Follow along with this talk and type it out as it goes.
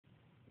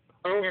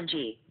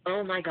OMG,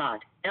 oh my god,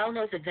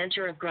 Elmo's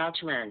Adventure of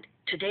Grouchland.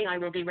 Today I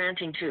will be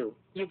ranting too.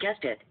 You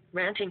guessed it,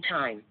 ranting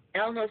time.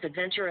 Elmo's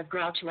Adventure of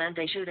Grouchland.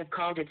 They should have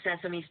called it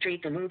Sesame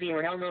Street the movie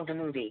or Elmo the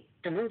movie.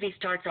 The movie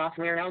starts off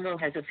where Elmo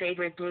has a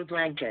favorite blue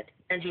blanket,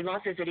 and he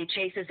loses it. He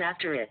chases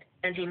after it,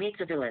 and he meets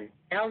a villain.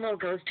 Elmo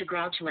goes to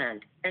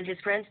Grouchland, and his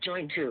friends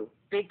join too.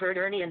 Big Bird,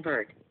 Ernie and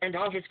Bert, and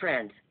all his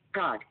friends.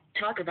 God,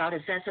 talk about a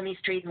Sesame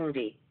Street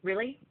movie.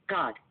 Really?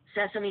 God,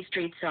 Sesame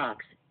Street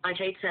sucks. I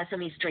hate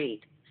Sesame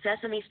Street.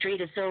 Sesame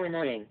Street is so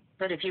annoying,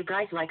 but if you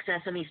guys like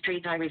Sesame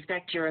Street, I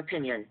respect your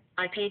opinion.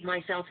 I peed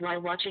myself while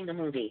watching the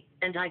movie,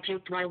 and I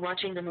puked while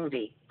watching the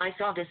movie. I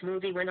saw this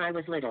movie when I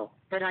was little,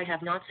 but I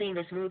have not seen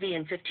this movie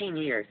in 15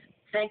 years.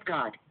 Thank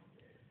God.